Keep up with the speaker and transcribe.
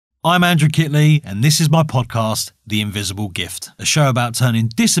I'm Andrew Kitley, and this is my podcast, The Invisible Gift, a show about turning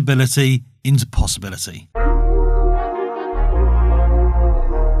disability into possibility.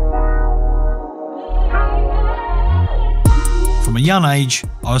 From a young age,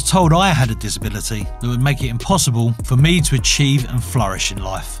 I was told I had a disability that would make it impossible for me to achieve and flourish in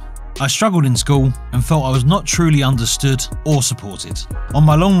life. I struggled in school and felt I was not truly understood or supported. On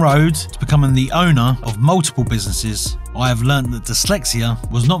my long road to becoming the owner of multiple businesses, I have learnt that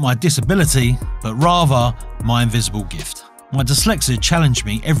dyslexia was not my disability, but rather my invisible gift. My dyslexia challenged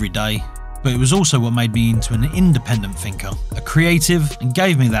me every day, but it was also what made me into an independent thinker, a creative, and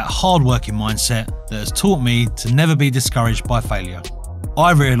gave me that hard-working mindset that has taught me to never be discouraged by failure.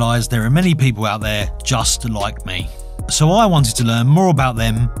 I realised there are many people out there just like me. So I wanted to learn more about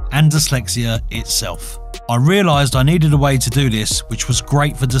them and dyslexia itself. I realised I needed a way to do this which was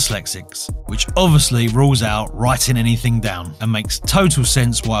great for dyslexics, which obviously rules out writing anything down and makes total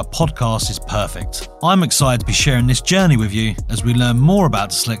sense why a podcast is perfect. I'm excited to be sharing this journey with you as we learn more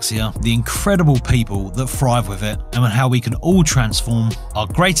about dyslexia, the incredible people that thrive with it, and how we can all transform our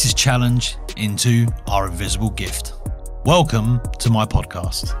greatest challenge into our invisible gift. Welcome to my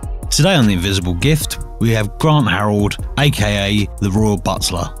podcast. Today on The Invisible Gift, we have Grant Harrold, aka the Royal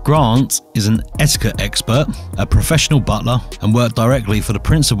Butler. Grant is an etiquette expert, a professional butler, and worked directly for the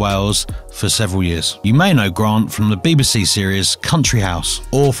Prince of Wales for several years. You may know Grant from the BBC series Country House,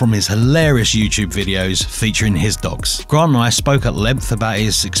 or from his hilarious YouTube videos featuring his dogs. Grant and I spoke at length about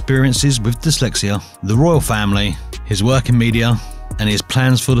his experiences with dyslexia, the royal family, his work in media, and his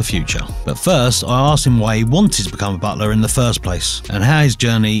plans for the future. But first, I asked him why he wanted to become a butler in the first place and how his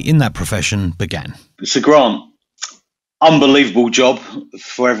journey in that profession began. So Grant, unbelievable job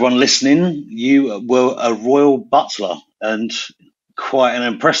for everyone listening. You were a royal butler and quite an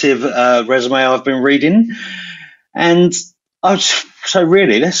impressive resume I've been reading. And so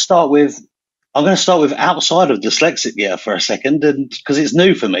really, I'm going to start with outside of dyslexic for a second, and because it's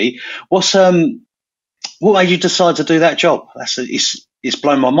new for me. What made you decide to do that job? It's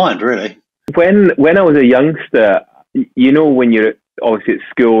blown my mind, really. When I was a youngster, you know, when you're obviously at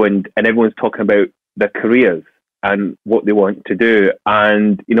school and everyone's talking about their careers and what they want to do,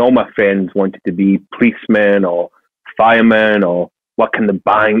 and you know, all my friends wanted to be policemen or firemen or work in the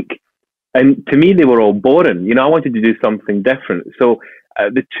bank, and to me they were all boring. You know, I wanted to do something different. So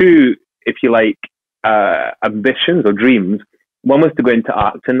the two, if you like, ambitions or dreams. One was to go into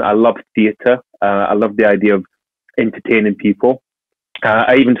acting. I loved theatre. I loved the idea of entertaining people.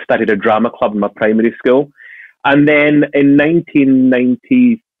 I even studied a drama club in my primary school. And then in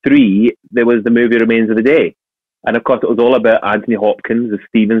 1993, there was the movie Remains of the Day. And of course, it was all about Anthony Hopkins, as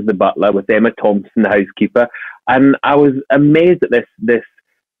Stevens the butler, with Emma Thompson, the housekeeper. And I was amazed at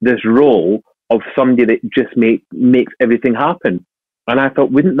this role of somebody that just makes everything happen. And I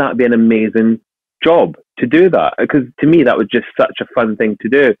thought, wouldn't that be an amazing job to do that? Because to me, that was just such a fun thing to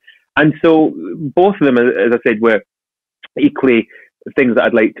do. And so both of them, as I said, were equally things that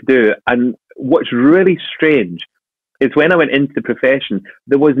I'd like to do. And what's really strange is when I went into the profession,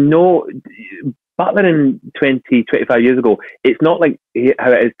 there was no butlering 25 years ago. It's not like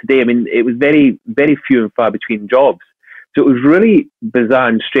how it is today. I mean, it was very, very few and far between jobs. So it was really bizarre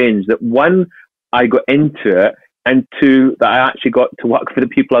and strange that one, I got into it, and two, that I actually got to work for the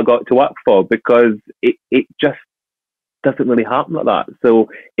people I got to work for, because it just doesn't really happen like that. So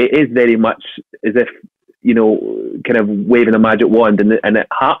it is very much as if, you know, kind of waving a magic wand and it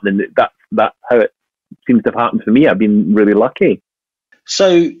happening. That's how it seems to have happened for me. I've been really lucky.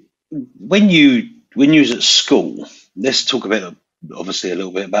 So when you was at school, let's talk obviously a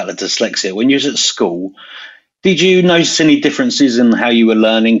little bit about the dyslexia. When you was at school, did you notice any differences in how you were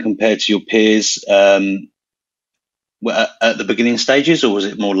learning compared to your peers at the beginning stages, or was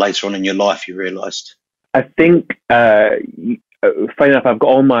it more later on in your life you realised? I think, funny enough, I've got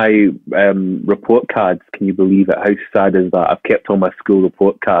all my report cards. Can you believe it? How sad is that? I've kept all my school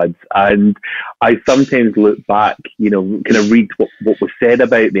report cards, and I sometimes look back, you know, kind of read what was said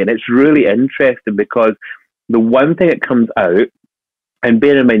about me, and it's really interesting because the one thing that comes out, and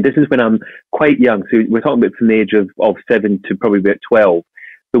bear in mind, this is when I'm quite young, so we're talking about from the age of 7 to probably about 12.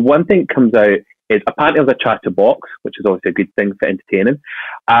 The one thing that comes out is apparently I was a chatterbox, which is obviously a good thing for entertaining.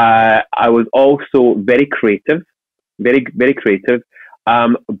 I was also very creative, very, very creative.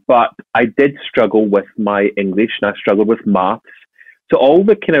 But I did struggle with my English, and I struggled with maths. So all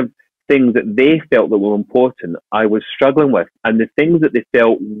the kind of things that they felt that were important, I was struggling with. And the things that they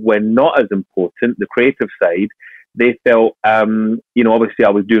felt were not as important, the creative side, they felt, you know, obviously I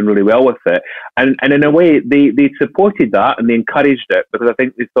was doing really well with it. And in a way, they supported that and they encouraged it, because I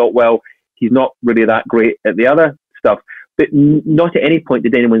think they thought, well, he's not really that great at the other stuff. but not at any point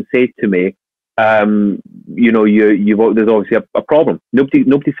did anyone say to me, you know, there's obviously a problem.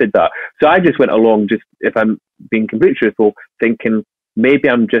 Nobody said that. So I just went along, just, if I'm being completely truthful, thinking maybe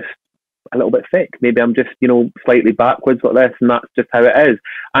I'm just a little bit thick. Maybe I'm just, you know, slightly backwards like this, and that's just how it is.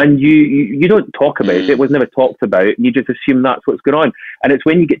 And you don't talk about it. It was never talked about. You just assume that's what's going on. And it's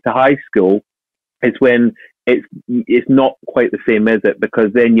when you get to high school, it's when it's not quite the same, is it?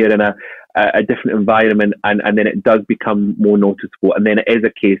 Because then you're in a different environment, and then it does become more noticeable. And then it is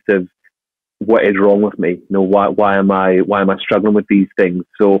a case of, what is wrong with me? You know, why am I struggling with these things?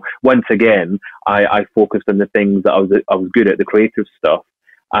 So once again, I focused on the things that I was good at, the creative stuff,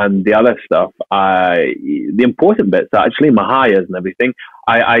 and the other stuff, the important bits, actually, my hires and everything,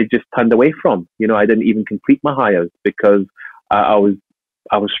 I just turned away from. You know, I didn't even complete my hires because I was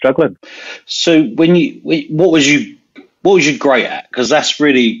struggling. So what was you great at? Because that's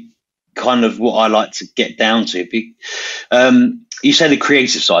really kind of what I like to get down to. You say the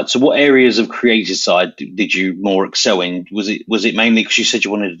creative side. So what areas of creative side did you more excel in? Was it mainly, because you said you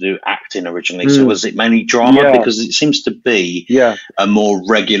wanted to do acting originally? So was it mainly drama? Yeah. Because it seems to be a more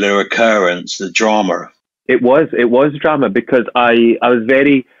regular occurrence, the drama. It was drama, because I was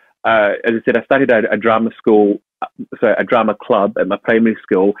very, as I said, I started a drama club at my primary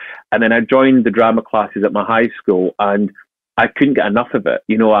school, and then I joined the drama classes at my high school, and I couldn't get enough of it.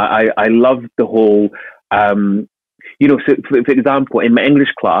 You know, I loved the whole, you know, so for example, in my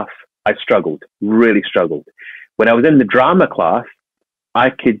English class, I really struggled. When I was in the drama class,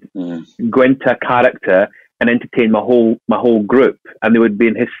 I could go into a character and entertain my whole group, and they would be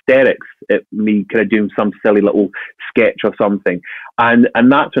in hysterics at me kind of doing some silly little sketch or something. And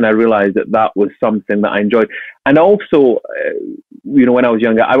that's when I realized that was something that I enjoyed. And also, you know, when I was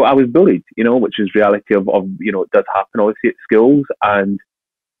younger, I was bullied, you know, which is reality of, you know, it does happen obviously at schools, and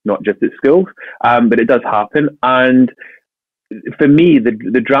not just at schools, but it does happen. And for me,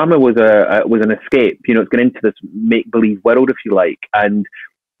 the drama was an escape. You know, it's going into this make-believe world, if you like. And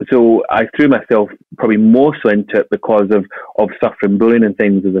so I threw myself probably more so into it because of suffering bullying and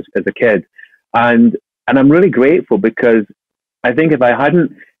things as a kid. And I'm really grateful, because I think if I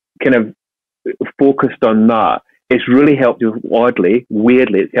hadn't kind of focused on that, it's really helped me,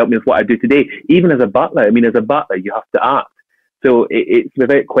 weirdly, it's helped me with what I do today. Even as a butler, I mean, as a butler, you have to act. So it's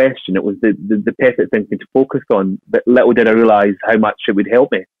without question, it was the perfect thing to focus on. But little did I realise how much it would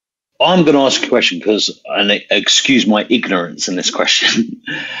help me. I'm going to ask a question, and excuse my ignorance in this question.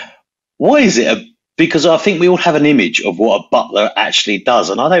 What is it? Because I think we all have an image of what a butler actually does,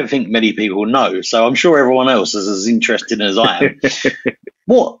 and I don't think many people know. So I'm sure everyone else is as interested as I am.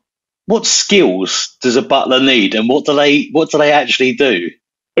 What skills does a butler need, and what do they actually do?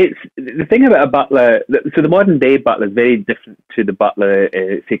 It's the thing about a butler. So the modern day butler is very different to the butler,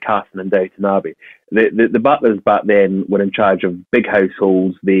 say, Castle and Downton Abbey. The butlers back then were in charge of big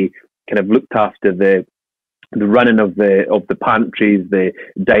households. They kind of looked after the running of the pantries, the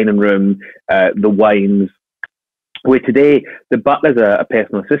dining room, the wines. Where today the butler's a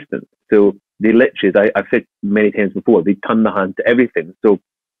personal assistant. So they literally, I've said many times before, they turn their hand to everything. So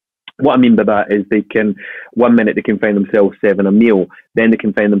what I mean by that is they can, one minute they can find themselves serving a meal, then they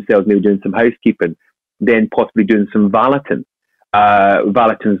can find themselves maybe doing some housekeeping, then possibly doing some valeting.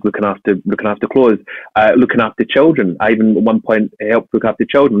 Valeting's looking after clothes, looking after children. I even at one point helped look after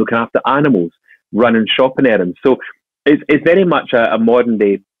children, looking after animals, running shopping errands. So it's very much a modern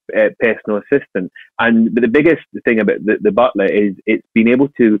day personal assistant. But the biggest thing about the butler is it's being able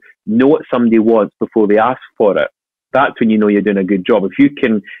to know what somebody wants before they ask for it. That's when you know you're doing a good job. If you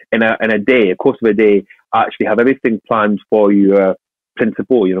can, in a day, a course of a day, actually have everything planned for your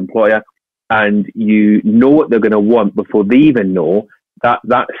principal, your employer, and you know what they're going to want before they even know,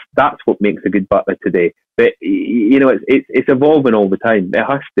 that's what makes a good butler today. But you know, it's evolving all the time. It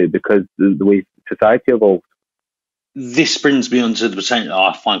has to, because the way society evolves. This brings me on to the percent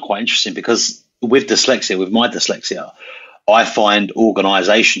I find quite interesting, because with my dyslexia, I find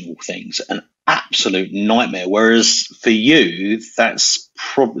organisational things an absolute nightmare. Whereas for you, that's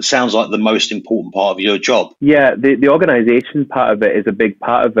sounds like the most important part of your job. Yeah, the organisation part of it is a big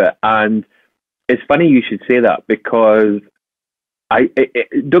part of it, and it's funny you should say that, because don't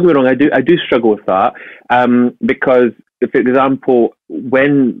get me wrong, I do struggle with that, because, for example,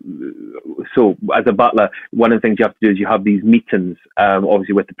 as a butler, one of the things you have to do is you have these meetings,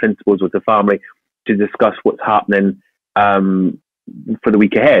 obviously with the principals, with the family, to discuss what's happening for the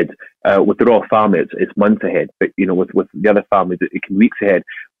week ahead. With the royal family, it's months ahead, but you know, with the other families, it can be weeks ahead.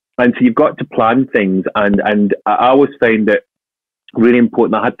 And so you've got to plan things, and I always found it really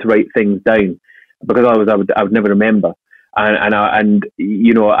important. I had to write things down, because I would never remember, and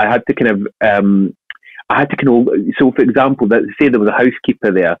you know, I had to kind of I had to so for example, say there was a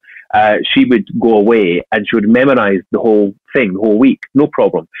housekeeper there, she would go away and she would memorize the whole thing, the whole week, no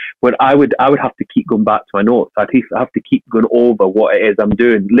problem. But I would have to keep going back to my notes. I'd have to keep going over what it is I'm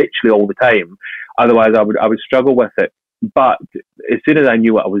doing, literally all the time. Otherwise, I would struggle with it. But as soon as I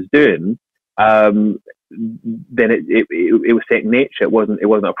knew what I was doing, then it was second nature. It wasn't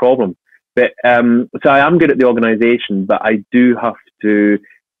a problem. But so I am good at the organisation, but I do have to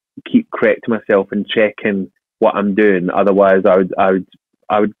keep correcting myself and checking what I'm doing. Otherwise, I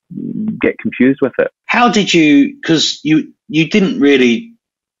would get confused with it. How did you? Because you didn't really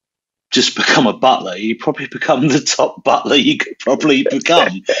just become a butler. You probably become the top butler you could probably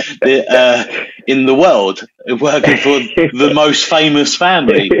become in the world, working for the most famous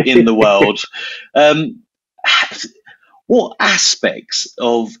family in the world. What aspects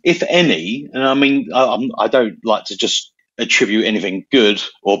of, if any, and I mean, I don't like to just attribute anything good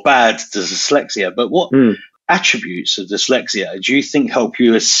or bad to dyslexia, but what attributes of dyslexia do you think help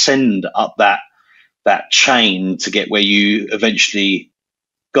you ascend up that chain to get where you eventually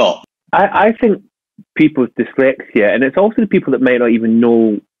got? I think people with dyslexia, and it's also the people that might not even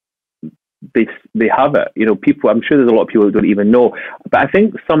know they have it. You know, people. I'm sure there's a lot of people that don't even know. But I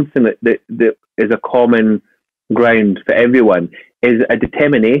think something that is a common ground for everyone is a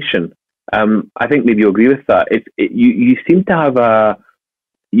determination. I think maybe you agree with that. You seem to have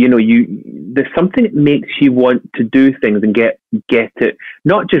there's something that makes you want to do things and get it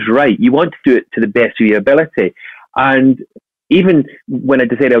not just right. You want to do it to the best of your ability. And even when I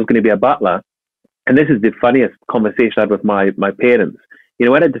decided I was going to be a butler, and this is the funniest conversation I had with my parents. You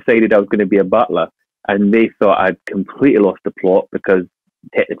know, when I decided I was going to be a butler, and they thought I'd completely lost the plot because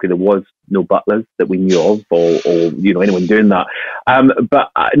technically there was no butlers that we knew of, or anyone doing that.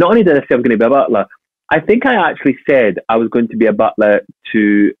 But not only did I say I was going to be a butler, I think I actually said I was going to be a butler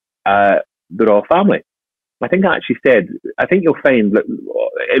to the royal family. I think I actually said, I think you'll find,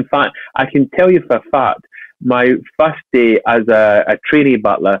 in fact, I can tell you for a fact, my first day as a trainee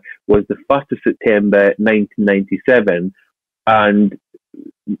butler was the 1st of September 1997, and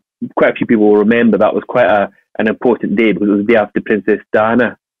quite a few people will remember that was quite an important day because it was the day after Princess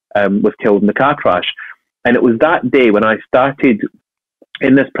Diana was killed in the car crash. And it was that day when I started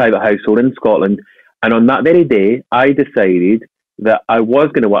in this private household in Scotland, and on that very day, I decided that I was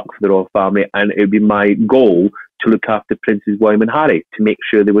going to work for the royal family, and it would be my goal to look after Princes William and Harry to make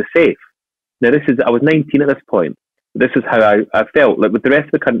sure they were safe. Now, I was 19 at this point. This is how I felt, like with the rest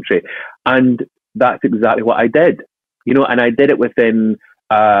of the country. And that's exactly what I did. You know, and I did it within,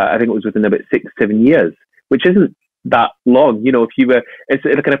 I think it was within about 6-7 years, which isn't that long. You know, it's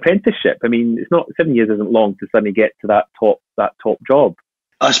like an apprenticeship. I mean, it's not, 7 years isn't long to suddenly get to that top job.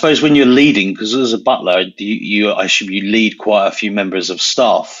 I suppose when you're leading, because as a butler, I assume you lead quite a few members of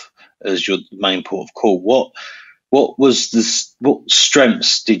staff as your main port of call. What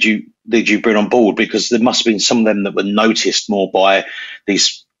strengths did you bring on board? Because there must have been some of them that were noticed more by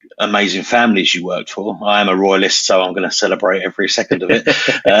these amazing families you worked for. I am a royalist, so I'm going to celebrate every second of it.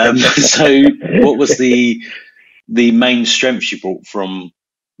 So what was the main strengths you brought from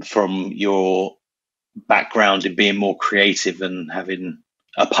your background in being more creative and having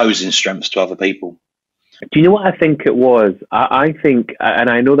opposing strengths to other people? Do you know what I think it was? I think, and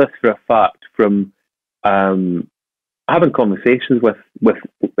I know this for a fact from having conversations with,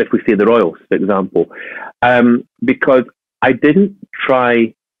 if we say the royals, for example, because I didn't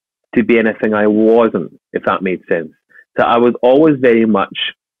try to be anything I wasn't, if that made sense. So I was always very much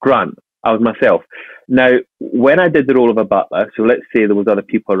Grant. I was myself. Now, when I did the role of a butler, so let's say there was other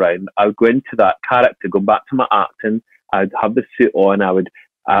people around, I would go into that character, go back to my acting. I'd have the suit on. I would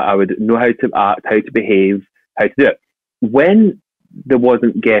know how to act, how to behave, how to do it. When there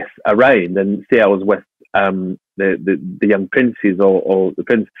wasn't guests around, and say I was with the young princes or the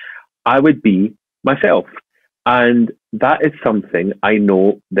prince, I would be myself. And that is something I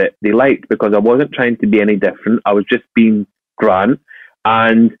know that they liked, because I wasn't trying to be any different. I was just being Grant,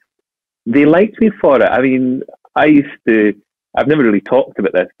 and they liked me for it. I mean, I've never really talked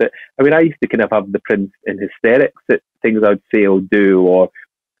about this, but I mean, I used to kind of have the prince in hysterics at things I'd say or do, or,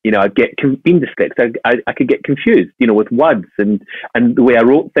 you know, I'd get, being dyslexic, I could get confused, you know, with words and the way I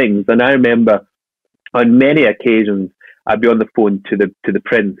wrote things. And I remember on many occasions, I'd be on the phone to the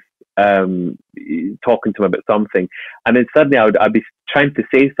prince, talking to him about something, and then suddenly I'd be trying to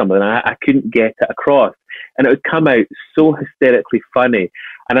say something and I couldn't get it across, and it would come out so hysterically funny.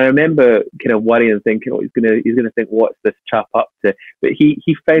 And I remember kind of worrying and thinking, oh, he's gonna think, what's this chap up to? But he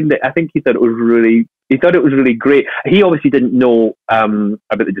found it. I think he thought it was really great. He obviously didn't know about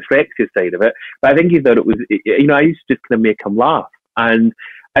the dyslexia side of it, but I think he thought it was, you know, I used to just kind of make him laugh. And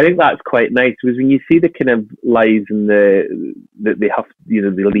I think that's quite nice, because when you see the kind of lives and that they have,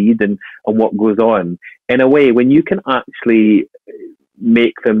 the lead and what goes on, in a way, when you can actually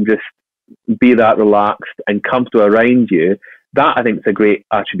make them just be that relaxed and comfortable around you, that I think is a great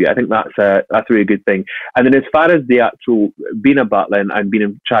attribute. I think that's a really good thing. And then as far as the actual being a butler and being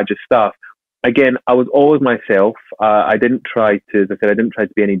in charge of staff, again, I was always myself. I didn't try to, as I said, I didn't try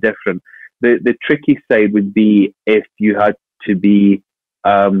to be any different. The tricky side would be if you had to be,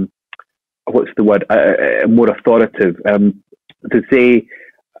 what's the word, more authoritative. To say,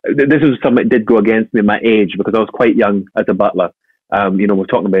 this was something that did go against me at my age, because I was quite young as a butler. We're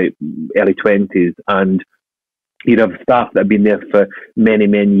talking about early 20s, and you'd have staff that have been there for many,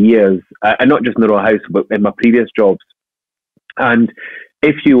 many years, and not just in the Royal House, but in my previous jobs. And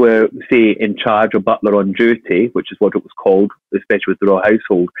if you were, say, in charge or butler on duty, which is what it was called, especially with the Royal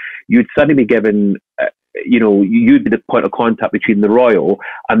Household, you'd suddenly be given, you'd be the point of contact between the Royal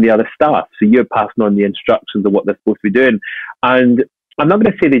and the other staff. So you're passing on the instructions of what they're supposed to be doing. And I'm not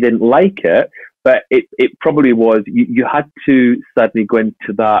going to say they didn't like it, but it probably was, you had to suddenly go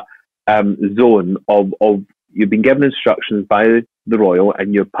into that zone of you've been given instructions by the Royal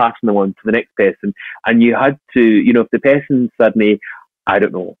and you're passing them on to the next person. And you had to, if the person suddenly, I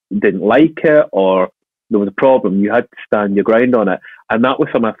don't know, didn't like it or there was a problem, you had to stand your ground on it. And that was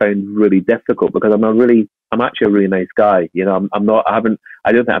something I found really difficult, because I'm actually a really nice guy. I don't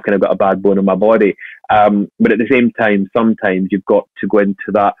think I've kind of got a bad bone in my body. But at the same time, sometimes you've got to go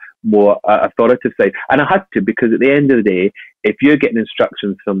into that more authoritative side. And I had to, because at the end of the day, if you're getting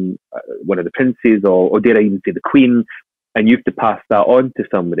instructions from one of the princes or dare I even say the Queen, and you have to pass that on to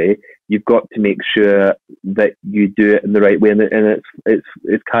somebody, you've got to make sure that you do it in the right way and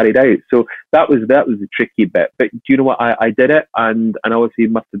it's carried out. So that was the tricky bit. But do you know what? I did it, and obviously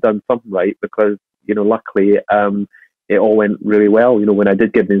must have done something right, because luckily it all went really well. When I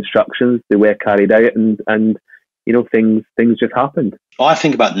did give the instructions, they were carried out, and things just happened. I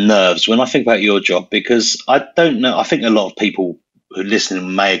think about nerves when I think about your job, because I don't know. I think a lot of people who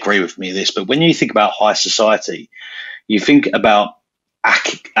listen may agree with me this, but when you think about high society, you think about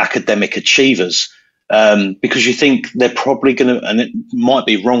academic achievers, because you think they're probably going to, and it might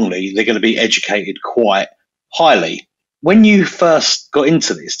be wrongly, they're going to be educated quite highly. When you first got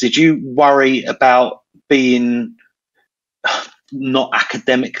into this, did you worry about being not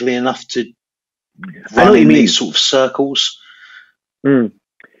academically enough to run in these sort of circles? No.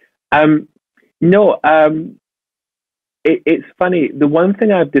 It's funny. The one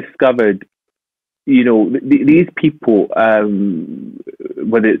thing I've discovered, these people,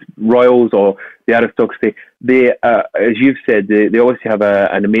 whether it's royals or the aristocracy, they, as you've said, they obviously have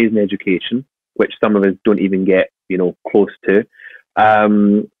an amazing education, which some of us don't even get, close to,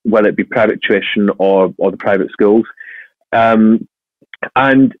 whether it be private tuition or the private schools. But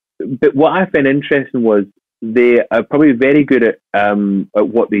what I found interesting was they are probably very good at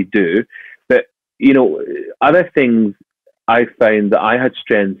what they do, but other things I found that I had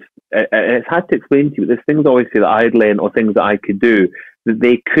strengths, and it's hard to explain to you, but there's things obviously that I'd learned or things that I could do that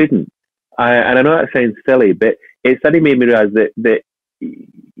they couldn't. And I know that sounds silly, but it suddenly made me realize that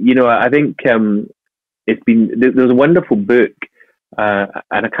I think there's a wonderful book, and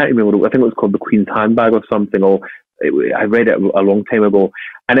I can't remember, I think it was called The Queen's Handbag or something, or I read it a long time ago,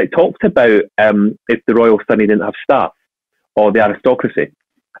 and it talked about if the royal suddenly didn't have staff, or the aristocracy.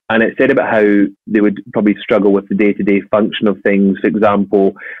 And it said about how they would probably struggle with the day-to-day function of things. For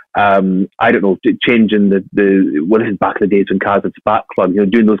example, I don't know, changing this is back in the days when cars had spark plugs,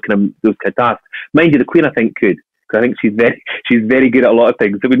 doing those kind of tasks. Mind you, the Queen I think could, because I think she's very good at a lot of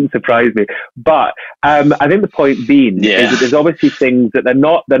things. It wouldn't surprise me. But I think the point being is that there's obviously things that they're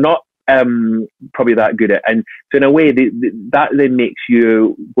not probably that good at, and so in a way that then makes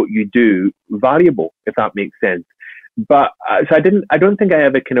what you do valuable, if that makes sense. But so I don't think I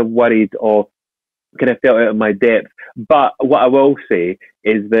ever kind of worried or kind of felt out of my depth. But what I will say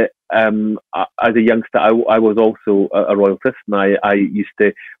is that as a youngster, I was also a royal citizen. I used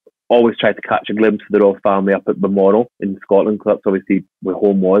to always try to catch a glimpse of the royal family up at Balmoral in Scotland, because that's obviously where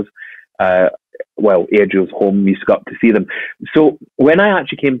home was. Adriel's home, used to go up to see them. So when I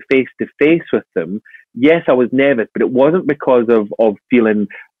actually came face to face with them, yes, I was nervous, but it wasn't because of feeling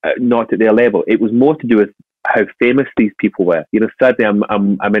not at their level. It was more to do with how famous these people were. Sadly,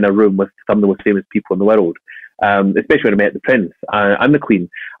 I'm in a room with some of the most famous people in the world, especially when I met the Prince and the Queen.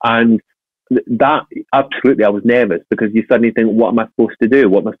 And that, absolutely, I was nervous, because you suddenly think, what am I supposed to do?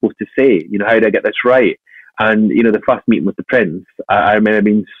 What am I supposed to say? How do I get this right? And, the first meeting with the Prince, I remember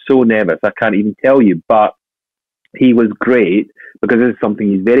being so nervous, I can't even tell you, but he was great, because this is something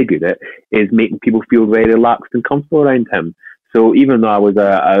he's very good at, is making people feel very relaxed and comfortable around him. So even though I was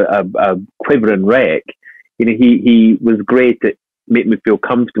a quivering wreck, he was great at making me feel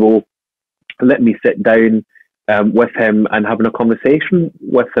comfortable, let me sit down with him and having a conversation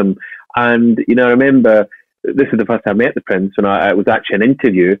with him. And, I remember this is the first time I met the Prince, and it was actually an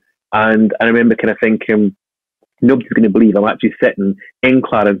interview. And I remember kind of thinking, nobody's going to believe I'm actually sitting in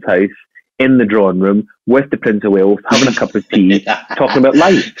Clarence House in the drawing room with the Prince of Wales, having a cup of tea, talking about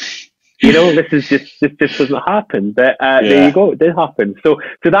life. This just doesn't happen. But there you go, it did happen. So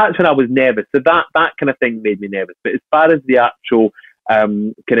that's when I was nervous. So that kind of thing made me nervous. But as far as the actual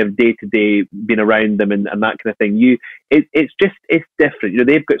kind of day-to-day being around them and that kind of thing, it's different.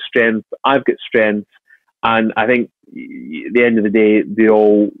 They've got strengths, I've got strengths, and I think at the end of the day, they're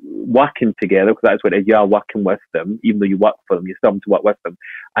all working together, because that's what it is. You are working with them, even though you work for them, you're still to work with them.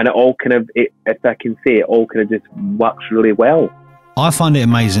 And it all kind of, if I can say, it all kind of just works really well. I find it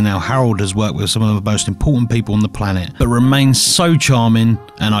amazing how Harrold has worked with some of the most important people on the planet, but remains so charming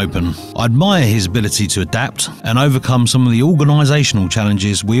and open. I admire his ability to adapt and overcome some of the organisational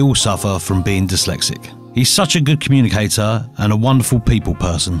challenges we all suffer from being dyslexic. He's such a good communicator and a wonderful people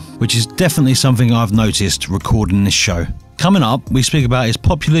person, which is definitely something I've noticed recording this show. Coming up, we speak about his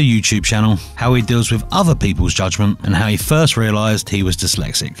popular YouTube channel, how he deals with other people's judgment, and how he first realised he was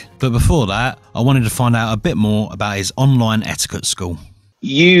dyslexic. But before that, I wanted to find out a bit more about his online etiquette school.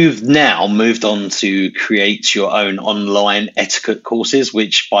 You've now moved on to create your own online etiquette courses,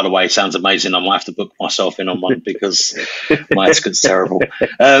 which, by the way, sounds amazing. I might have to book myself in on one because my etiquette's terrible.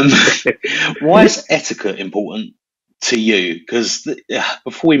 Why is etiquette important to you? Because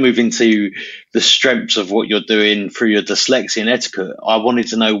before we move into the strengths of what you're doing through your dyslexia and etiquette, I wanted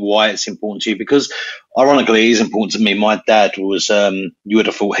to know why it's important to you, because ironically, it is important to me. My dad was, you would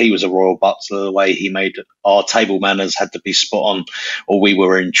have thought he was a royal butler. The way he made our table manners had to be spot on or we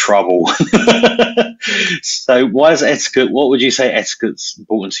were in trouble. So why is etiquette, what would you say etiquette's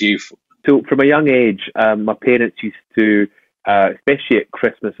important to you? So from a young age, my parents used to, especially at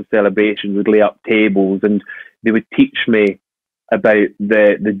Christmas or celebrations, would lay up tables and they would teach me about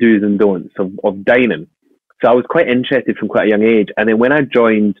the do's and don'ts of dining. So I was quite interested from quite a young age. And then when I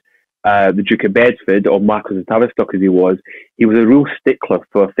joined the Duke of Bedford, or Marquis of Tavistock as he was a real stickler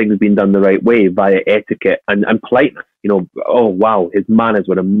for things being done the right way via etiquette and politeness. Oh wow, his manners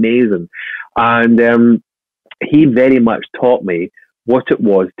were amazing. And he very much taught me what it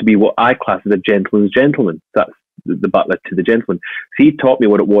was to be what I class as a gentleman's gentleman. That's the butler to the gentleman. So he taught me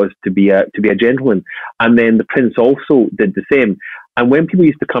what it was to be a gentleman. And then the Prince also did the same. And when people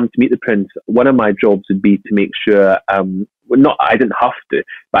used to come to meet the Prince, one of my jobs would be to make sure, I didn't have to,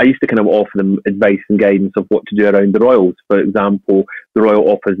 but I used to kind of offer them advice and guidance of what to do around the royals. For example, the royal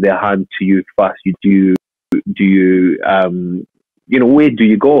offers their hand to you first. Where do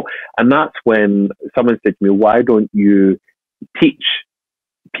you go? And that's when someone said to me, why don't you teach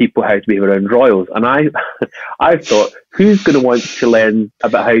people how to behave around royals? And I thought, who's going to want to learn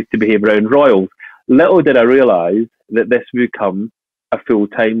about how to behave around royals? Little did I realise that this would become a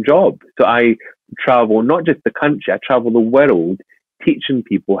full-time job. So I travel not just the country, I travel the world teaching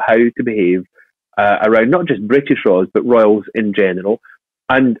people how to behave around not just British royals, but royals in general,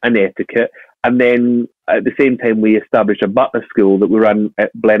 and etiquette. And then at the same time, we established a butler school that we run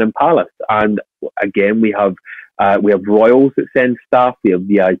at Blenheim Palace. And again, we have royals that send staff, we have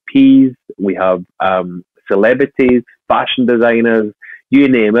VIPs, we have celebrities, fashion designers, you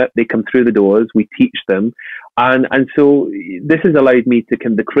name it, they come through the doors, we teach them. And so this has allowed me to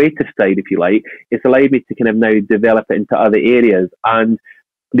kind of the creative side, if you like, it's allowed me to kind of now develop it into other areas. And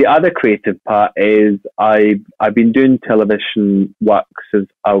the other creative part is I've been doing television work since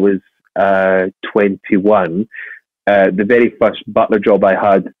I was 21. The very first butler job I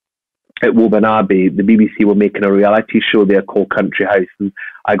had at Woburn Abbey, the BBC were making a reality show there called Country House, and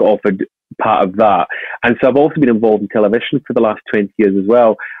I got offered part of that. And so I've also been involved in television for the last 20 years as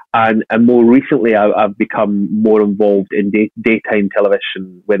well. And more recently, I've become more involved in daytime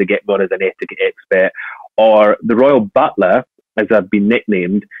television, where they get me on as an etiquette expert, or the Royal Butler, as I've been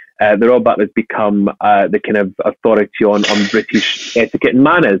nicknamed. The Royal Butler's become the kind of authority on British etiquette and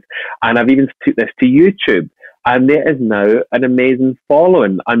manners. And I've even took this to YouTube. And there is now an amazing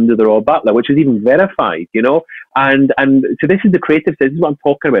following under the Royal Butler, which is even verified, And so this is the creative side. This is what I'm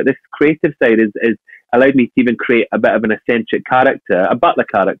talking about. This creative side is allowed me to even create a bit of an eccentric character, a butler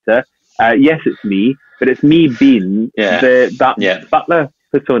character. Yes, it's me, but it's me being that butler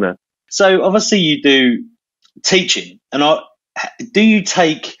persona. So obviously you do teaching, and do you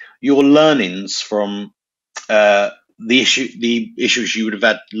take your learnings from the issues you would have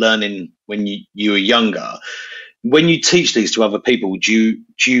had learning when you were younger? when you teach these to other people, do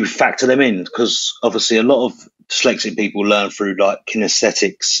you factor them in? Because obviously a lot of dyslexic people learn through like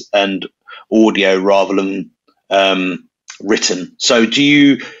kinesthetics and audio rather than written. So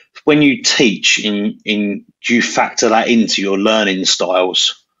when you teach do you factor that into your learning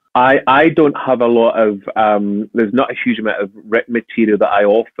styles? I don't have a lot of there's not a huge amount of written material that I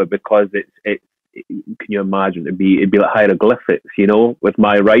offer, because it's can you imagine, it'd be like hieroglyphics, with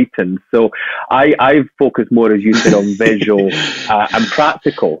my writing. So I focus more, as you said, on visual and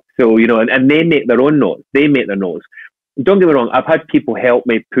practical. So and they make their own notes. They make their notes. Don't get me wrong, I've had people help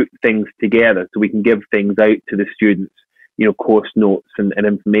me put things together so we can give things out to the students, course notes and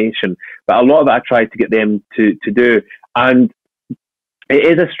information. But a lot of it I try to get them to do. And it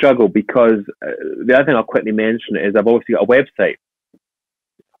is a struggle, because the other thing I'll quickly mention is I've obviously got a website.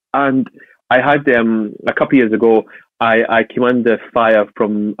 And I had, a couple of years ago, I came under fire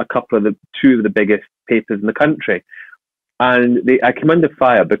from two of the biggest papers in the country. And I came under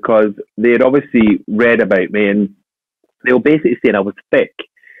fire because they had obviously read about me, and they were basically saying I was thick.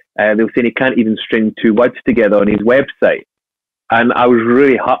 They were saying he can't even string two words together on his website. And I was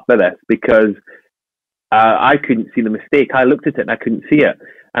really hurt by this, because I couldn't see the mistake. I looked at it and I couldn't see it.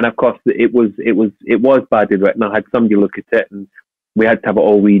 And of course, it was badly written. I had somebody look at it, and we had to have it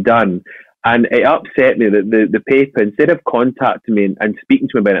all redone. And it upset me that the paper, instead of contacting me and speaking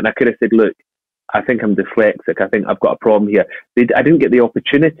to me about it, and I could have said, look, I think I'm dyslexic. I think I've got a problem here. I didn't get the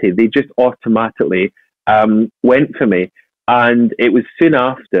opportunity. They just automatically went for me. And it was soon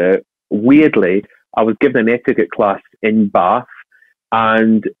after, weirdly, I was given an etiquette class in Bath,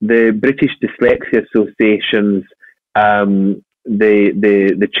 and the British Dyslexia Association's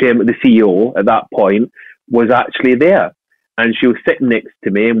the chairman, the CEO at that point, was actually there. And she was sitting next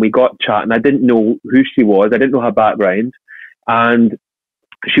to me, and we got chatting. I didn't know who she was. I didn't know her background. And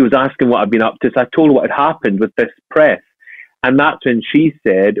she was asking what I'd been up to. So I told her what had happened with this press. And that's when she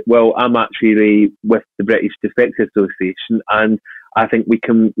said, well, I'm actually with the British Dyslexia Association, and I think we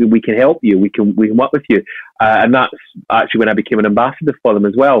can help you. We can work with you. And that's actually when I became an ambassador for them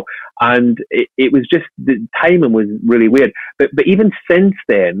as well. And it was just, the timing was really weird. But even since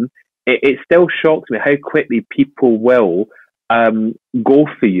then, it still shocks me how quickly people will go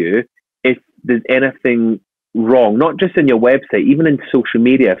for you if there's anything wrong, not just in your website, even in social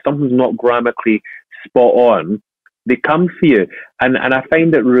media. If something's not grammatically spot on, they come for you. And I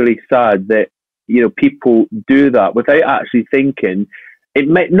find it really sad that, people do that without actually thinking. It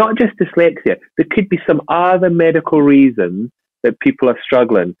might not just dyslexia. There could be some other medical reason that people are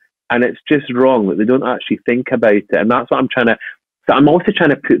struggling, and it's just wrong that they don't actually think about it. And that's what I'm trying to. So I'm also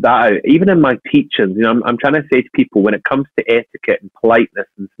trying to put that out, even in my teachings. I'm trying to say to people, when it comes to etiquette and politeness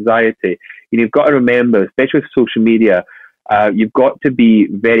in society, you've got to remember, especially with social media, you've got to be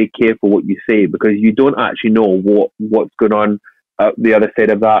very careful what you say, because you don't actually know what's going on the other side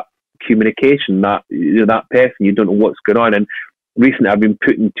of that communication. That that person, you don't know what's going on. And recently, I've been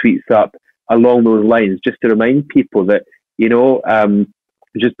putting tweets up along those lines, just to remind people that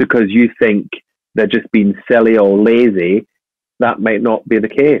just because you think they're just being silly or lazy, that might not be the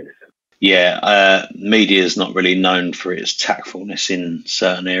case. Yeah, media is not really known for its tactfulness in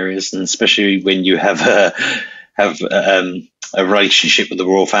certain areas, and especially when you have a relationship with the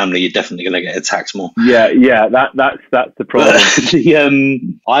royal family, you're definitely going to get attacked more. Yeah, that's the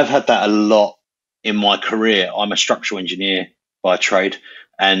problem. I've had that a lot in my career. I'm a structural engineer by trade,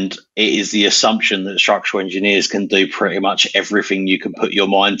 and it is the assumption that structural engineers can do pretty much everything you can put your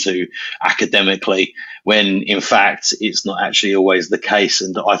mind to academically, when in fact it's not actually always the case.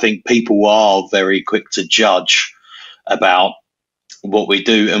 And I think people are very quick to judge about what we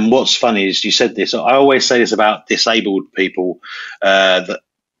do. And what's funny is, you said this, I always say this about disabled people, that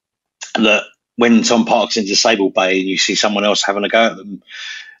when Tom parks in disabled bay and you see someone else having a go at them,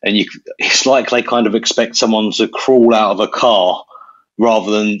 and it's like they kind of expect someone to crawl out of a car,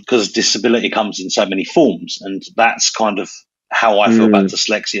 rather than, because disability comes in so many forms. And that's kind of how I feel about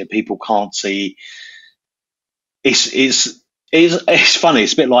dyslexia. People can't see. It's funny.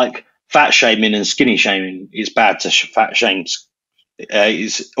 It's a bit like fat shaming and skinny shaming. It's bad to fat shame.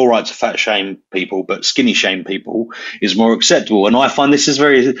 It's all right to fat shame people, but skinny shame people is more acceptable. And I find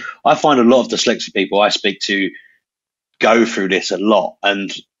I find a lot of dyslexic people I speak to go through this a lot,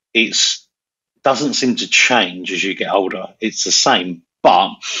 and it's doesn't seem to change as you get older. It's the same.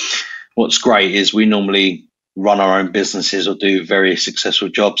 But what's great is we normally run our own businesses or do very successful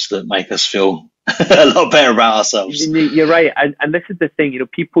jobs that make us feel a lot better about ourselves. You're right. And this is the thing,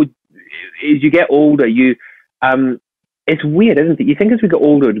 people, as you get older, it's weird, isn't it? You think as we get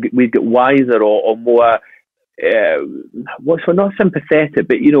older, we get wiser or more what's not sympathetic,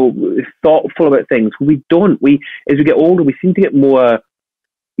 but thoughtful about things. We don't. As we get older, we seem to get more.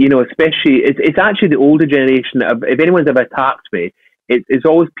 Especially it's actually the older generation. If anyone's ever attacked me, it's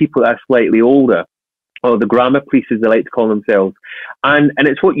always people that are slightly older, or the grammar police, as they like to call themselves. And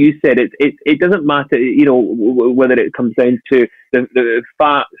it's what you said. It doesn't matter, whether it comes down to the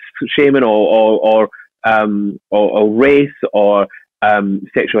fat shaming or race or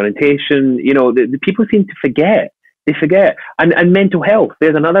sexual orientation. The people seem to forget. They forget. And mental health.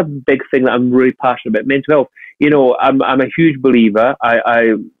 There's another big thing that I'm really passionate about. Mental health. I'm a huge believer.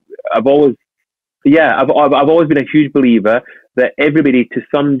 I've always been a huge believer that everybody, to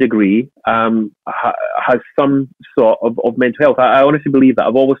some degree, has some sort of mental health. I honestly believe that.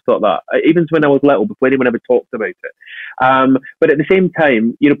 I've always thought that, even when I was little, before anyone ever talked about it. But at the same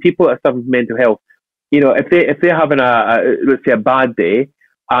time, people that suffer from mental health, if they're having let's say a bad day,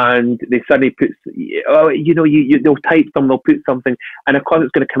 and they suddenly put, they'll type something, they'll put something, and of course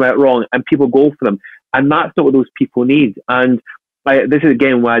it's going to come out wrong, and people go for them, and that's not what those people need. And this is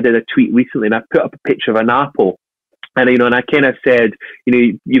again why I did a tweet recently, and I put up a picture of an apple, and and I kind of said,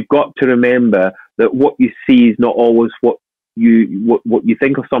 you've got to remember that what you see is not always what you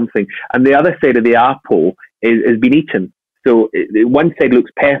think of something, and the other side of the apple is been eaten. So one side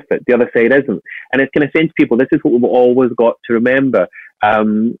looks perfect, the other side isn't, and it's kind of saying to people, this is what we've always got to remember.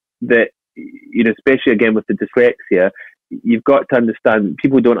 That especially again with the dyslexia, you've got to understand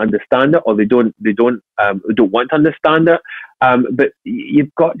people don't understand it, or they don't want to understand it. But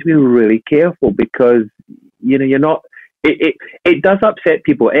you've got to be really careful, because you're not. It does upset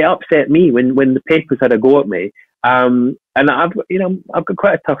people. It upset me when the papers had a go at me. And I've got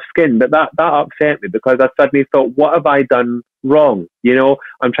quite a tough skin, but that upset me, because I suddenly thought, what have I done wrong?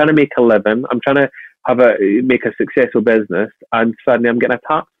 I'm trying to make a living. I'm trying to make a successful business, and suddenly I'm getting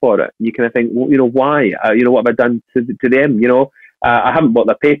attacked for it. You kind of think, well, why? What have I done to them? I haven't bought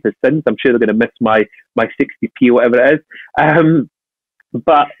the papers since. I'm sure they're going to miss my 60p, whatever it is.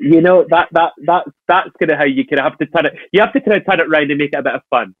 But that's kind of how you kind of have to turn it. You have to kind of turn it around and make it a bit of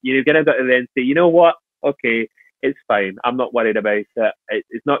fun. You're going to then say, you know what? Okay, it's fine. I'm not worried about it.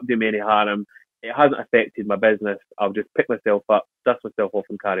 It's not doing me any harm. It hasn't affected my business. I'll just pick myself up, dust myself off,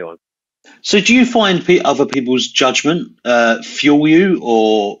 and carry on. So do you find other people's judgment fuel you,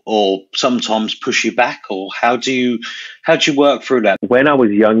 or sometimes push you back, or how do you work through that? When I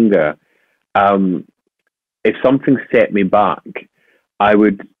was younger, if something set me back,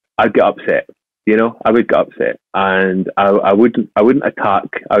 I'd get upset. I would get upset, and I wouldn't attack.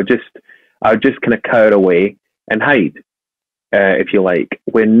 I would just kind of cower away and hide, if you like.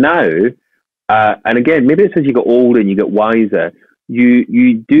 When now, and again, maybe it's as you get older and you get wiser,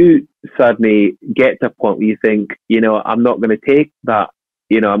 you do suddenly get to a point where you think, I'm not going to take that.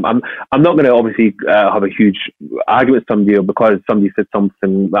 I'm not going to obviously have a huge argument with somebody because somebody said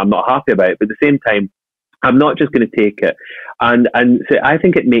something that I'm not happy about. But at the same time, I'm not just going to take it. And so I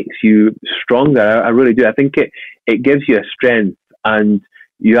think it makes you stronger. I really do. I think it gives you a strength, and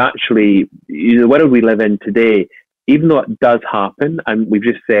you actually, the world we live in today, even though it does happen, and we've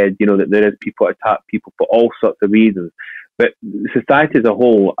just said, that there is people that attack people for all sorts of reasons, but society as a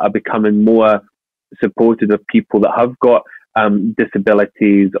whole are becoming more supportive of people that have got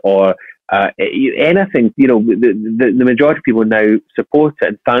disabilities or anything. The majority of people now support it,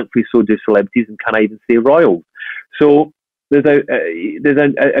 and thankfully so do celebrities, and can I even say royals. So there's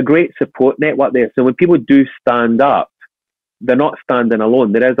a great support network there. So when people do stand up, they're not standing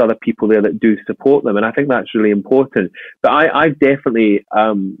alone. There is other people there that do support them, and I think that's really important. But I've definitely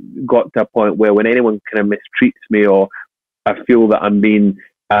got to a point where when anyone kind of mistreats me, or I feel that I'm being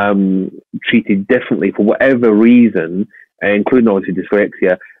treated differently for whatever reason, including obviously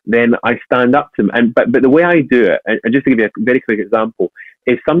dyslexia, then I stand up to them. But the way I do it, and just to give you a very quick example,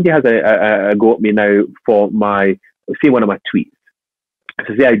 if somebody has a go at me now for say one of my tweets.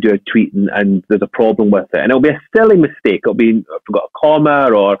 So say I do a tweet and there's a problem with it, and it'll be a silly mistake. It'll be, I forgot a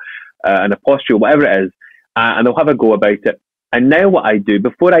comma or an apostrophe, whatever it is, and they'll have a go about it. And now what I do,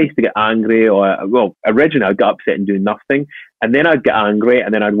 before I used to get angry, originally I'd get upset and do nothing, and then I'd get angry,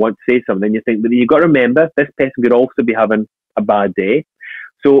 and then I'd want to say something. And you think, but you've got to remember, this person could also be having a bad day.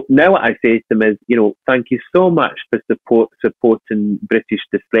 So now what I say to them is, thank you so much for supporting British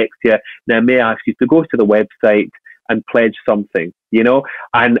dyslexia. Now may I ask you to go to the website and pledge something,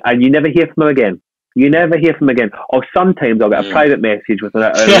 and you never hear from them again. You never hear from them again. Or sometimes I'll get a private message with they'll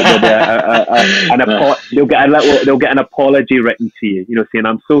get an apology written to you, saying,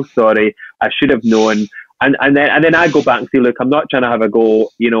 I'm so sorry, I should have known. And then I go back and say, look, I'm not trying to have a go,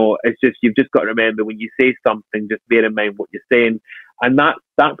 it's just, you've just got to remember when you say something, just bear in mind what you're saying. And that's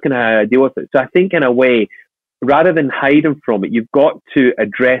kind of how I deal with it. So I think in a way, rather than hiding from it, you've got to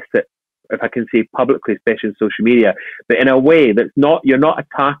address it, if I can say publicly, especially in social media, but in a way that's not, you're not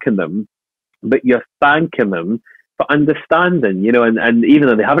attacking them, but you're thanking them for understanding, you know, and even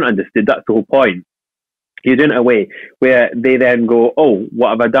though they haven't understood, that's the whole point. You're doing it in a way where they then go, oh, what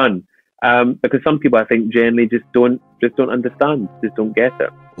have I done? Because some people, I think, generally just don't understand, just don't get it.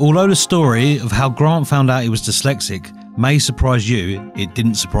 Although the story of how Grant found out he was dyslexic may surprise you, it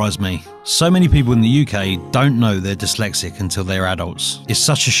didn't surprise me. So many people in the UK don't know they're dyslexic until they're adults. It's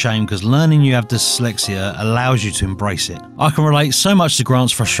such a shame because learning you have dyslexia allows you to embrace it. I can relate so much to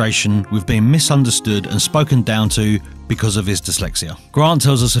Grant's frustration with being misunderstood and spoken down to because of his dyslexia. Grant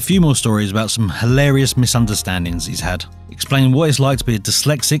tells us a few more stories about some hilarious misunderstandings he's had, explaining what it's like to be a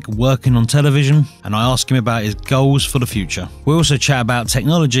dyslexic working on television, and I ask him about his goals for the future. We also chat about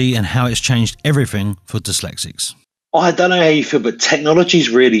technology and how it's changed everything for dyslexics. I don't know how you feel, but technology's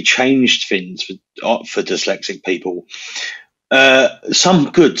really changed things for dyslexic people.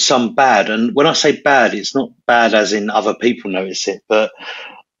 Some good, some bad. And when I say bad, it's not bad as in other people notice it, but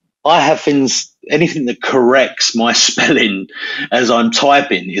I have things, anything that corrects my spelling as I'm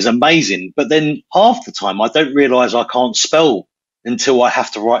typing is amazing. But then half the time I don't realise I can't spell until I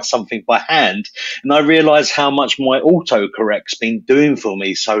have to write something by hand. And I realise how much my autocorrect's been doing for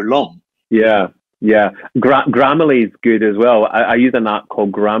me so long. Yeah. Yeah, Grammarly is good as well. I use an app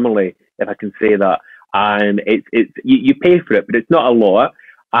called Grammarly, if I can say that, and it's you pay for it, but it's not a lot.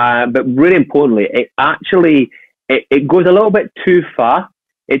 But really importantly, it goes a little bit too far.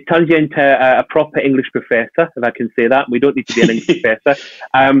 It turns you into a proper English professor, if I can say that. We don't need to be an English professor.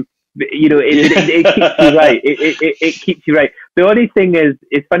 You know, it keeps you right. It keeps you right. The only thing is,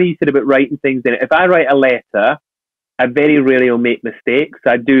 it's funny you said about writing things in it. If I write a letter, I very rarely will make mistakes.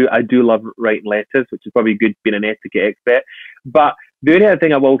 I do love writing letters, which is probably good being an etiquette expert. But the only other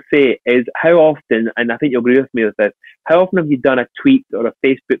thing I will say is how often, and I think you'll agree with me with this, how often have you done a tweet or a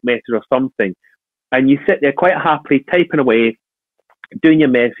Facebook message or something, and you sit there quite happily typing away, doing your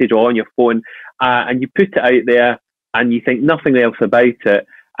message on your phone, and you put it out there and you think nothing else about it.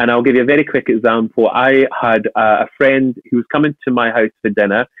 And I'll give you a very quick example. I had a friend who was coming to my house for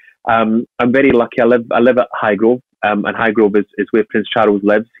dinner. I'm very lucky. I live at Highgrove. And Highgrove is where Prince Charles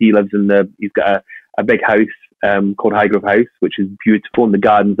lives. He's got a big house called Highgrove House, which is beautiful, and the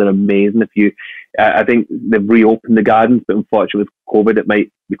gardens are amazing. I think they've reopened the gardens, but unfortunately with COVID, it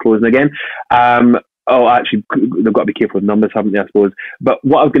might be closing again. Actually, they've got to be careful with numbers, haven't they, I suppose. But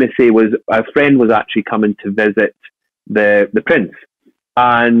what I was going to say was a friend was actually coming to visit the Prince,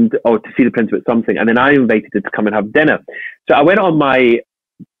 or to see the Prince about something, and then I invited her to come and have dinner. So I went on my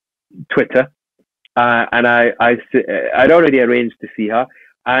Twitter, and I'd already arranged to see her,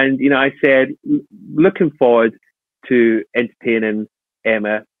 and you know, I said, looking forward to entertaining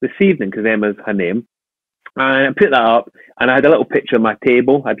Emma this evening, because Emma's her name. And I put that up, and I had a little picture of my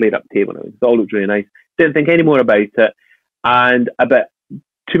table. I'd laid up a table, and it all looked really nice. Didn't think any more about it. And about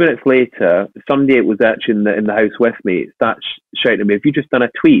 2 minutes later, somebody that was actually in the house with me starts shouting at me, "Have you just done a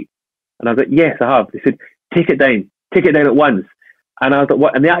tweet?" And I was like, "Yes, I have." They said, take it down at once." And I was like,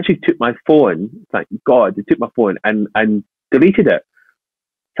 "What?" And they actually took my phone. Thank God, they took my phone and deleted it.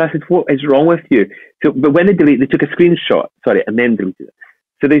 So I said, "What is wrong with you?" So, but when they deleted, they took a screenshot, and then deleted it.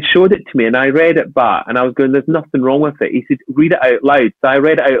 So they showed it to me, and I read it back, and I was going, "There's nothing wrong with it." He said, "Read it out loud." So I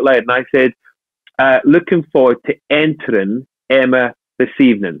read it out loud, and I said, "Looking forward to entering Emma this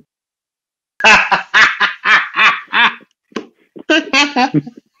evening."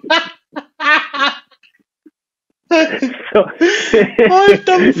 I've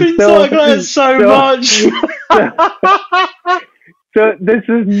done things like that so much. So this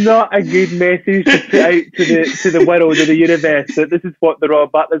is not a good message to put out to the world or the universe that this is what the Royal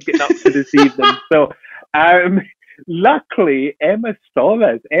Butler's getting up to this evening. So luckily Emma saw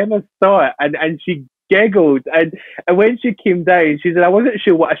this. Emma saw it, and she giggled, and when she came down, she said, "I wasn't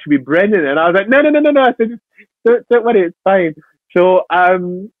sure what I should be bringing," and I was like, no. I said, don't worry, it's fine. So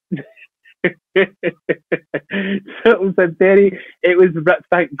it was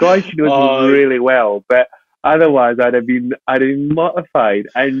thank God she knows me really well, but otherwise I'd have been mortified.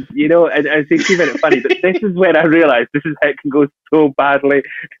 And you know, and they keep it funny, but this is when I realised this is how it can go so badly.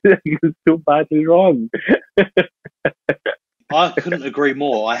 It goes so badly wrong. I couldn't agree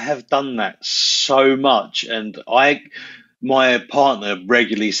more. I have done that so much, and my partner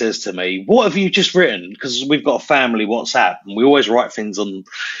regularly says to me, "What have you just written?" Because we've got a family WhatsApp, and we always write things on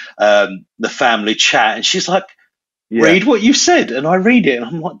the family chat. And she's like, "Read what you said," and I read it, and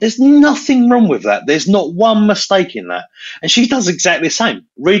I'm like, "There's nothing wrong with that. There's not one mistake in that." And she does exactly the same.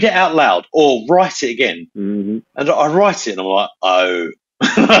 Read it out loud or write it again. Mm-hmm. And I write it, and I'm like, "Oh,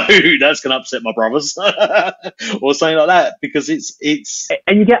 No, that's going to upset my brothers, or something like that, because it's.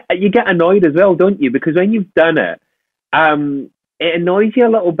 And you get annoyed as well, don't you? Because when you've done it, it annoys you a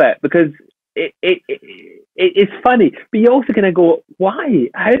little bit because it's funny, but you also kind of go, why?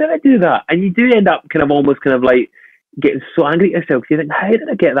 How did I do that? And you do end up kind of almost kind of like getting so angry at yourself. You think, how did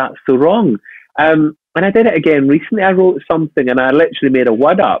I get that so wrong? And I did it again recently. I wrote something and I literally made a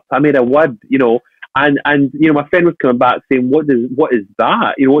word up. I made a word, and my friend was coming back saying, what is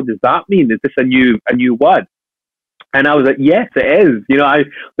that? What does that mean? Is this a new word? And I was like, yes, it is. The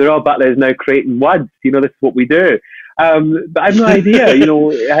Royal Butler is now creating words. This is what we do. But I have no idea,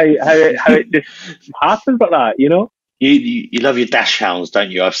 how it just happens like that, You love your dash hounds,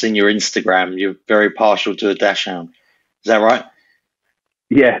 don't you? I've seen your Instagram. You're very partial to a dash hound. Is that right?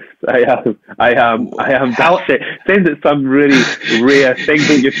 Yes, I am. Dash it. Sounds like some really rare thing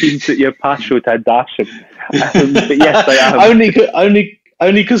that you're partial to a dashing. But yes, I am.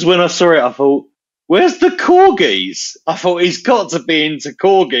 Only because when I saw it, I thought, where's the corgis? I thought he's got to be into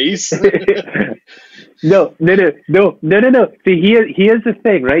corgis. No. See, here's the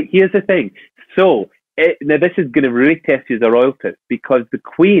thing, right? Here's the thing. So, now this is going to really test you as a royalist, because the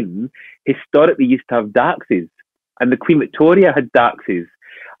Queen historically used to have Daxies, and the Queen Victoria had Daxies,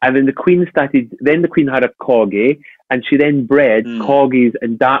 and then the Queen had a corgi, and she then bred corgis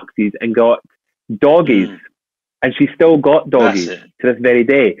and Daxies and got doggies, and she still got doggies to this very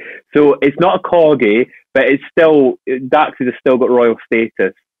day. So it's not a corgi, but it's still, Daxies have still got royal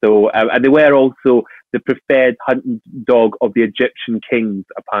status. So, and they were also the preferred hunting dog of the Egyptian kings,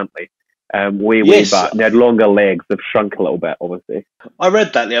 apparently, way back. And they had longer legs. They've shrunk a little bit, obviously. I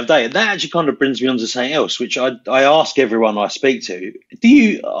read that the other day, and that actually kind of brings me on to something else, which I ask everyone I speak to. Do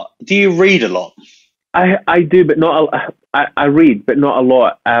you read a lot? I do, but not I read, but not a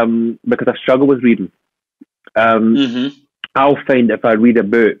lot, because I struggle with reading. I'll find if I read a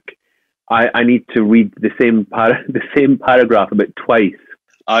book, I need to read the same paragraph about twice.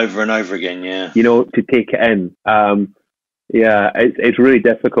 Over and over again, yeah. To take it in. It's really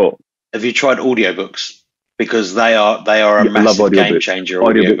difficult. Have you tried audiobooks? Because they are a massive game changer.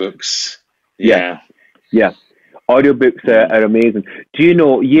 Audiobooks. Yeah. Audiobooks are amazing. Do you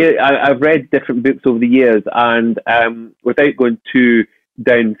know? I've read different books over the years, and without going too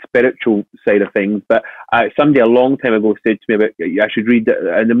down spiritual side of things, but somebody a long time ago said to me about I should read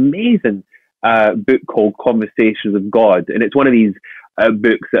an amazing book called Conversations with God, and it's one of these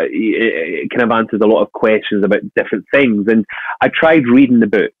books that it kind of answers a lot of questions about different things. And I tried reading the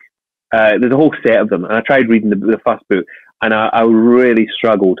book. There's a whole set of them, and I tried reading the first book, and I really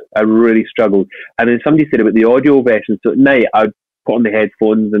struggled. And then somebody said about the audio version. So at night I'd put on the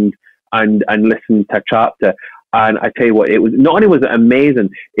headphones and listen to a chapter. And I tell you what, it was not only was it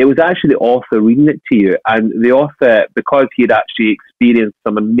amazing, it was actually the author reading it to you. And the author, because he had actually experienced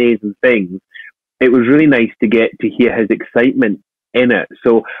some amazing things, it was really nice to get to hear his excitement in it.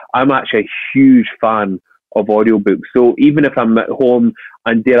 So I'm actually a huge fan of audiobooks. So even if I'm at home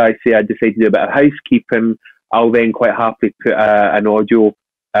and dare I say I decide to do a bit of housekeeping, I'll then quite happily put an audio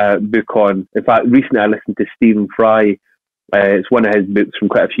book on. In fact, recently I listened to Stephen Fry. It's one of his books from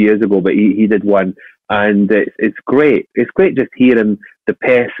quite a few years ago, but he did one. And it's great. It's great just hearing the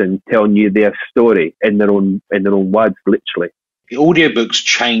person telling you their story in their own words, literally. The audiobooks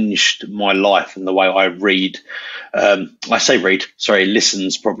changed my life and the way I read. I say read, sorry,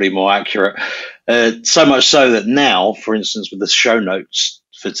 listen's probably more accurate. So much so that now, for instance, with the show notes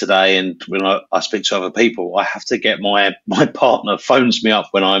for today, and when I speak to other people, I have to get my partner phones me up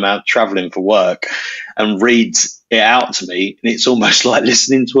when I'm out traveling for work and reads it out to me, and it's almost like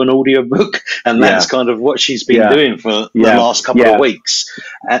listening to an audiobook, and that's kind of what she's been doing for the last couple of weeks.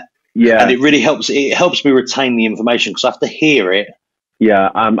 And it really helps. It helps me retain the information because I have to hear it. Yeah,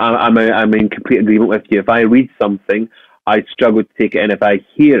 I'm in complete agreement with you. If I read something, I struggle to take it in. If I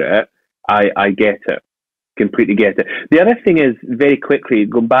hear it, I get it. Completely get it. The other thing is, very quickly,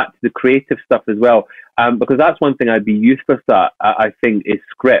 going back to the creative stuff as well, because that's one thing I'd be useless at, I think, is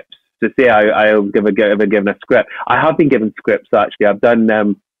scripts. To say I'll given a script. I have been given scripts, actually. I've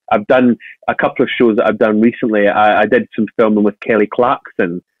done a couple of shows that I've done recently. I did some filming with Kelly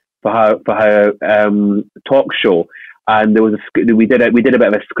Clarkson for her talk show, and there was we did a bit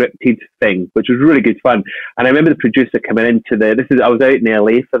of a scripted thing, which was really good fun. And I remember the producer coming into I was out in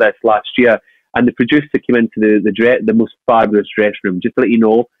LA for this last year, and the producer came into the most fabulous dressing room. Just to let you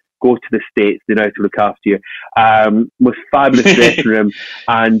know, go to the States, they know how to look after you. Most fabulous dressing room,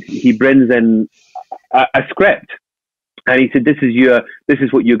 and he brings in a script. And he said, this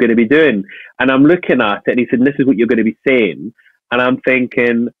is what you're going to be doing. And I'm looking at it, and he said, this is what you're going to be saying. And I'm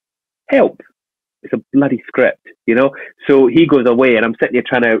thinking, help. It's a bloody script, you know. So he goes away, and I'm sitting here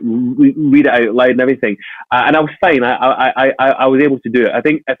trying to read it out loud and everything. And I was fine. I was able to do it. I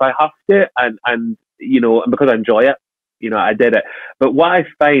think if I have to, and you know, and because I enjoy it, you know, I did it. But what I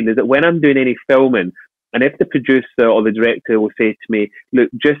find is that when I'm doing any filming, and if the producer or the director will say to me, look,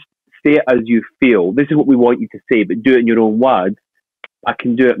 just say it as you feel. This is what we want you to say, but do it in your own words. I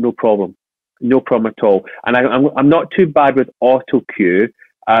can do it, no problem. No problem at all. And I'm not too bad with auto cue,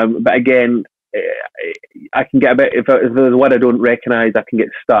 but again, I can get a bit, if there's a word I don't recognise, I can get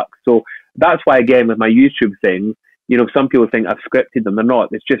stuck. So that's why, again, with my YouTube things, you know, some people think I've scripted them. They're not.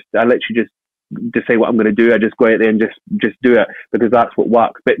 It's just, I literally just say what I'm going to do. I just go out there and just do it because that's what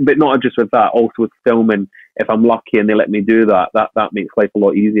works. But not just with that, also with filming, if I'm lucky and they let me do that makes life a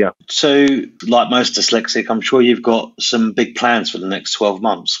lot easier. So, like most dyslexic, I'm sure you've got some big plans for the next 12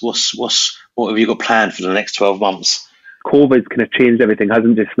 months. What have you got planned for the next 12 months? COVID's kind of changed everything,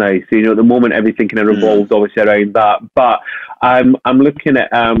 hasn't it, just now? So, you know, at the moment, everything kind of revolves obviously around that. But I'm looking at,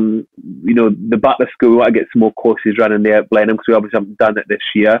 you know, the Butler School. I get some more courses running there at Blenheim because we obviously haven't done it this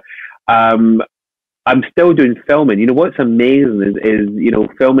year. I'm still doing filming. You know, what's amazing is you know,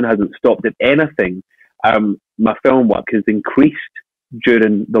 filming hasn't stopped. If anything, my film work has increased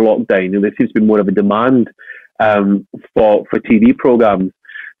during the lockdown, and there seems to be more of a demand for TV programs.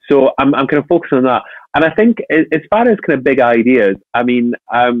 So I'm kind of focusing on that. And I think as far as kind of big ideas, I mean,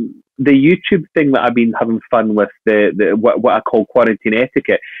 the YouTube thing that I've been having fun with, what I call quarantine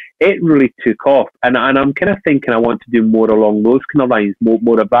etiquette, it really took off. And I'm kind of thinking I want to do more along those kind of lines,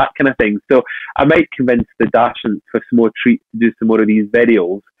 more of that kind of thing. So I might convince the Dashants for some more treats to do some more of these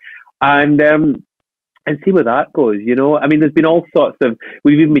videos. And see where that goes, you know. I mean, there's been all sorts of,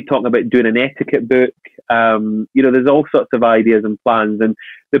 we've even been talking about doing an etiquette book. You know, there's all sorts of ideas and plans. And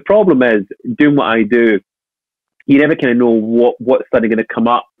the problem is, doing what I do, you never kind of know what's suddenly going to come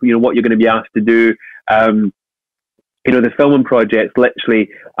up, you know, what you're going to be asked to do. You know, the filming projects, literally,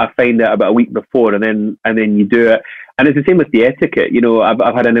 I find out about a week before and then you do it. And it's the same with the etiquette. You know,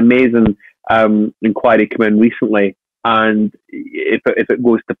 I've had an amazing inquiry come in recently. And if it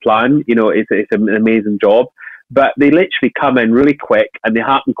goes to plan, you know, it's an amazing job. But they literally come in really quick and they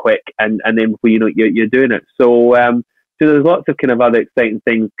happen quick, and then before you know it, you're doing it. So there's lots of kind of other exciting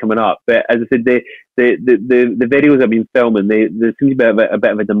things coming up. But as I said, the videos I've been filming, there seems to be a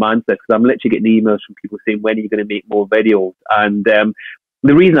bit of a demand for this, because I'm literally getting emails from people saying, when are you going to make more videos? And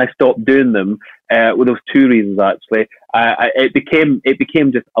the reason I stopped doing them, well, there was two reasons actually. It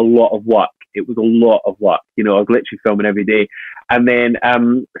became just a lot of work. It was a lot of work. You know, I was literally filming every day. And then,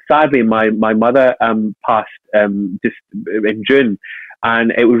 sadly, my mother passed just in June.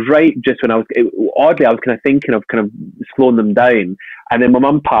 And it was right just when I was kind of thinking of kind of slowing them down. And then my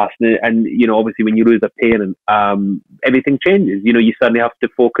mum passed. And you know, obviously, when you lose a parent, everything changes. You know, you suddenly have to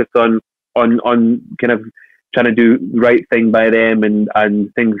focus on kind of trying to do the right thing by them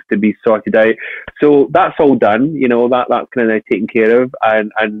and things to be sorted out. So that's all done, you know, that's kind of now taken care of,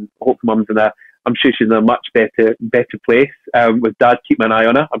 and hope Mum's I'm sure she's in a much better place, with Dad keeping an eye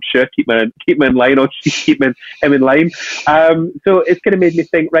on her, I'm sure, keeping in line, or she's keeping him in line. So it's kind of made me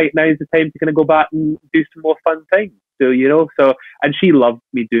think, right, now is the time to kind of go back and do some more fun things. So, you know, and she loved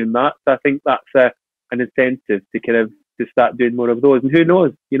me doing that. So I think that's an incentive to kind of to start doing more of those. And who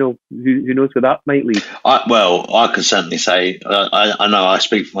knows, you know, who knows where that might lead. I can certainly say, I know I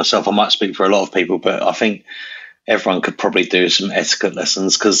speak for myself, I might speak for a lot of people, but I think everyone could probably do some etiquette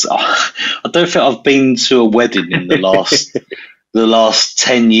lessons, because I don't think I've been to a wedding in the last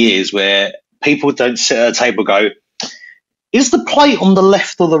 10 years where people don't sit at a table and go, is the plate on the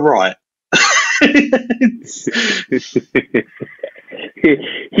left or the right?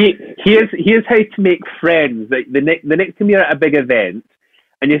 Here's how to make friends. Like the next time you're at a big event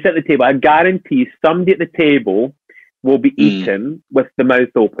and you sit at the table, I guarantee you somebody at the table will be eating with the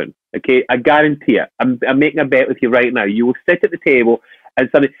mouth open. Okay, I guarantee it. I'm making a bet with you right now. You will sit at the table and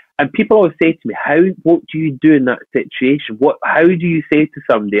people always say to me, what do you do in that situation? How do you say to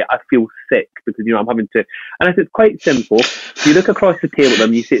somebody, I feel sick because, you know, I'm having to, and I said, it's quite simple. You look across the table at them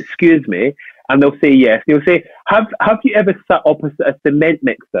and you say, excuse me, and they'll say yes. And you'll say, have you ever sat opposite a cement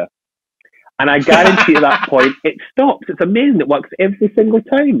mixer? And I guarantee at that point, it stops. It's amazing. It works every single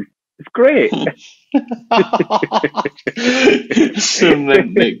time. It's great.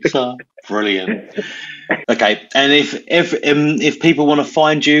 Cement mixer. Brilliant. Okay. And if people want to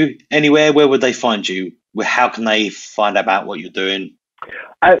find you anywhere, where would they find you? How can they find out about what you're doing?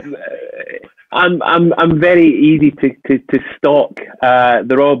 I'm very easy to stalk.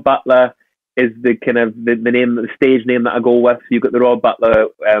 The Royal Butler is the kind of the name, the stage name that I go with. So you've got the Royal Butler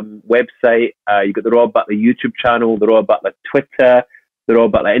website, you've got the Royal Butler YouTube channel, the Royal Butler Twitter, the Royal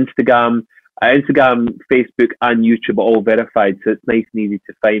Butler Instagram. Instagram, Facebook, and YouTube are all verified, so it's nice and easy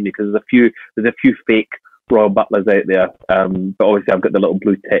to find me because there's a few fake Royal Butlers out there. But obviously, I've got the little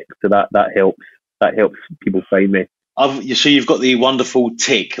blue tick, so that helps. That helps people find me. So you've got the wonderful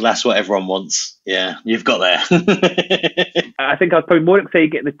tick. That's what everyone wants. Yeah, you've got there. I think I was probably more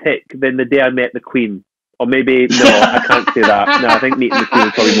excited getting the tick than the day I met the Queen. Or maybe, no, I can't say that. No, I think meeting the Queen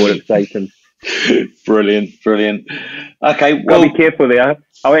is probably more exciting. Brilliant. Okay, well... Gotta be careful there.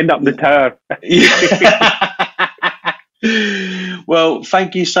 I'll end up in the tower. Well,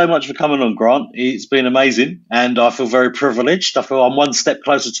 thank you so much for coming on, Grant. It's been amazing, and I feel very privileged. I feel I'm one step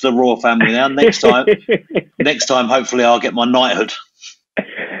closer to the royal family now. Next time, hopefully, I'll get my knighthood.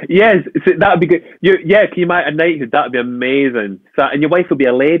 Yes, so that'd be good. Can you imagine a knighthood? That'd be amazing. So, and your wife will be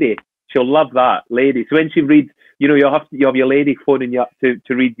a lady. She'll love that, lady. So when she reads, you'll have your lady phoning you up to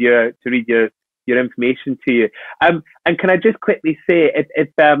read your information to you. And can I just quickly say,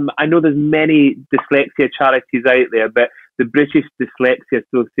 I know there's many dyslexia charities out there, but the British Dyslexia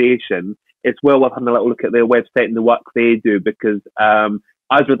Association, it's well worth having a little look at their website and the work they do, because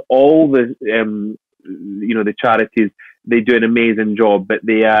as with all the the charities, they do an amazing job, but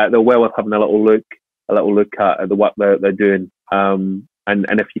they're well worth having a little look at the work they're doing. And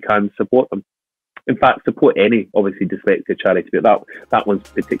if you can, support them. In fact, support any, obviously, dyslexia charity, but that one's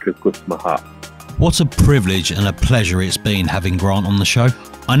particularly close to my heart. What a privilege and a pleasure it's been having Grant on the show.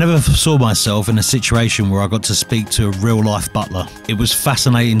 I never saw myself in a situation where I got to speak to a real-life butler. It was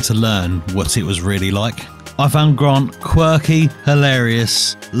fascinating to learn what it was really like. I found Grant quirky,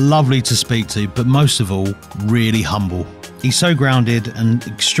 hilarious, lovely to speak to, but most of all, really humble. He's so grounded and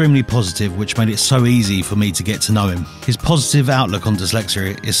extremely positive, which made it so easy for me to get to know him. His positive outlook on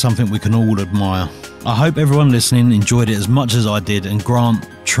dyslexia is something we can all admire. I hope everyone listening enjoyed it as much as I did, and Grant,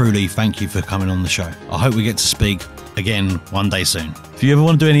 truly thank you for coming on the show. I hope we get to speak again one day soon. If you ever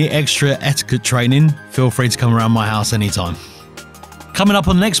want to do any extra etiquette training, feel free to come around my house anytime. Coming up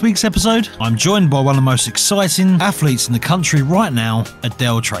on next week's episode, I'm joined by one of the most exciting athletes in the country right now,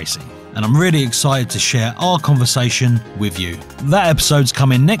 Adele Tracy. And I'm really excited to share our conversation with you. That episode's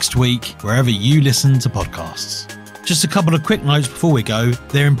coming next week, wherever you listen to podcasts. Just a couple of quick notes before we go,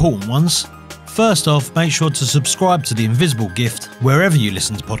 they're important ones. First off, make sure to subscribe to The Invisible Gift wherever you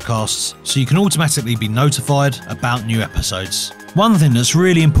listen to podcasts, so you can automatically be notified about new episodes. One thing that's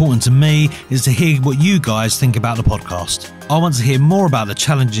really important to me is to hear what you guys think about the podcast. I want to hear more about the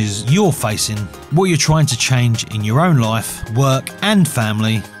challenges you're facing, what you're trying to change in your own life, work and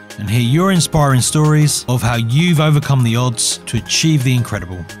family, and hear your inspiring stories of how you've overcome the odds to achieve the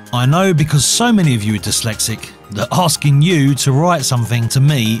incredible. I know because so many of you are dyslexic that asking you to write something to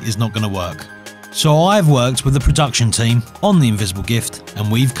me is not going to work. So I've worked with the production team on The Invisible Gift, and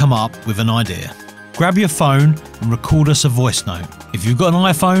we've come up with an idea. Grab your phone and record us a voice note. If you've got an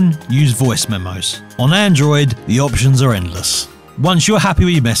iPhone, use voice memos. On Android, the options are endless. Once you're happy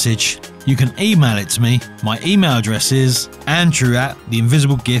with your message, you can email it to me. My email address is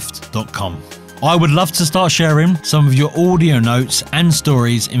andrew@theinvisiblegift.com. I would love to start sharing some of your audio notes and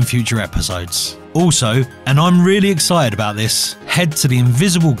stories in future episodes. Also, and I'm really excited about this, head to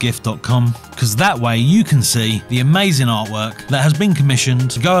theinvisiblegift.com, because that way you can see the amazing artwork that has been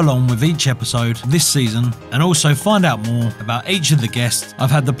commissioned to go along with each episode this season, and also find out more about each of the guests I've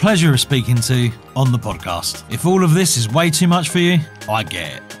had the pleasure of speaking to on the podcast. If all of this is way too much for you, I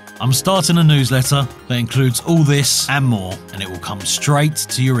get it. I'm starting a newsletter that includes all this and more, and it will come straight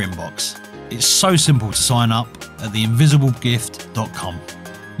to your inbox. It's so simple to sign up at theinvisiblegift.com.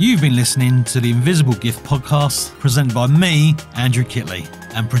 You've been listening to the Invisible Gift podcast, presented by me, Andrew Kitley,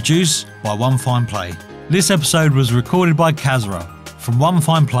 and produced by One Fine Play. This episode was recorded by Kazra. From One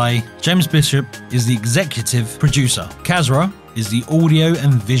Fine Play, James Bishop is the executive producer. Kazra is the audio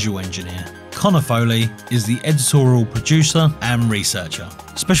and visual engineer. Connor Foley is the editorial producer and researcher.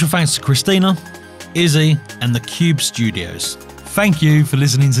 Special thanks to Christina, Izzy, and the Cube Studios. Thank you for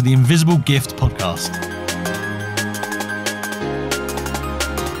listening to the Invisible Gift podcast.